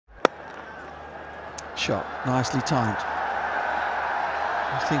shot, nicely timed.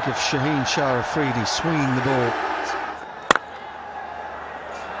 I think of Shaheen Shah Afridi swinging the ball.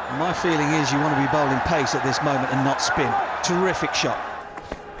 My feeling is you want to be bowling pace at this moment and not spin. Terrific shot.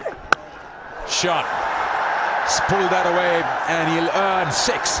 Shot. Pulled that away and he'll earn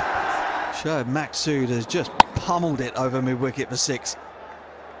 6. Sohaib Maqsood has just pummeled it over mid-wicket for 6.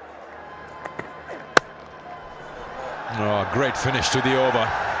 Oh, great finish to the over.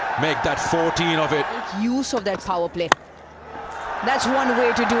 Make that 14 of it. Make use of that power play. That's one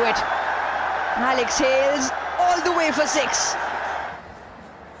way to do it. Alex Hales all the way for 6.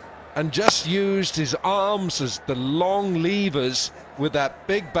 And just used his arms as the long levers with that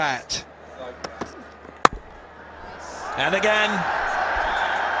big bat. And again,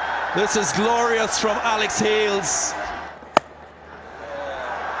 this is glorious from Alex Hales.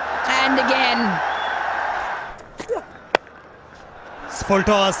 And again. Full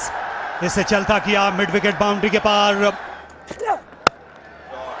toss इसे चलता किया mid wicket boundary के पार.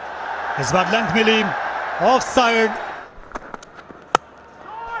 इस बार length milli of side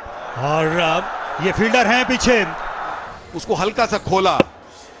और ये fielder हैं पीछे. उसको हल्का सा खोला.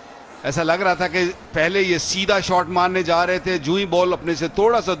 ऐसा लग रहा था कि पहले ये सीधा शॉट मारने जा रहे थे. जो ही बॉल अपने से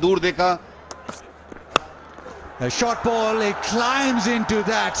थोड़ा सा दूर देखा. A short ball, it climbs into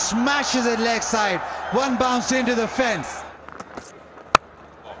that, smashes it leg side. One bounce into the fence.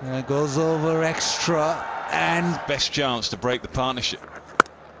 Goes over extra and Best chance to break the partnership.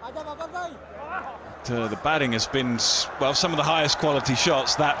 The batting has been, well, some of the highest quality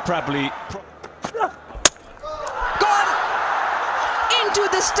shots. That probably Gone into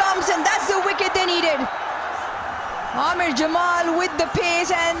the stumps, and that's the wicket they needed. Amir Jamal with the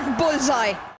pace and bullseye.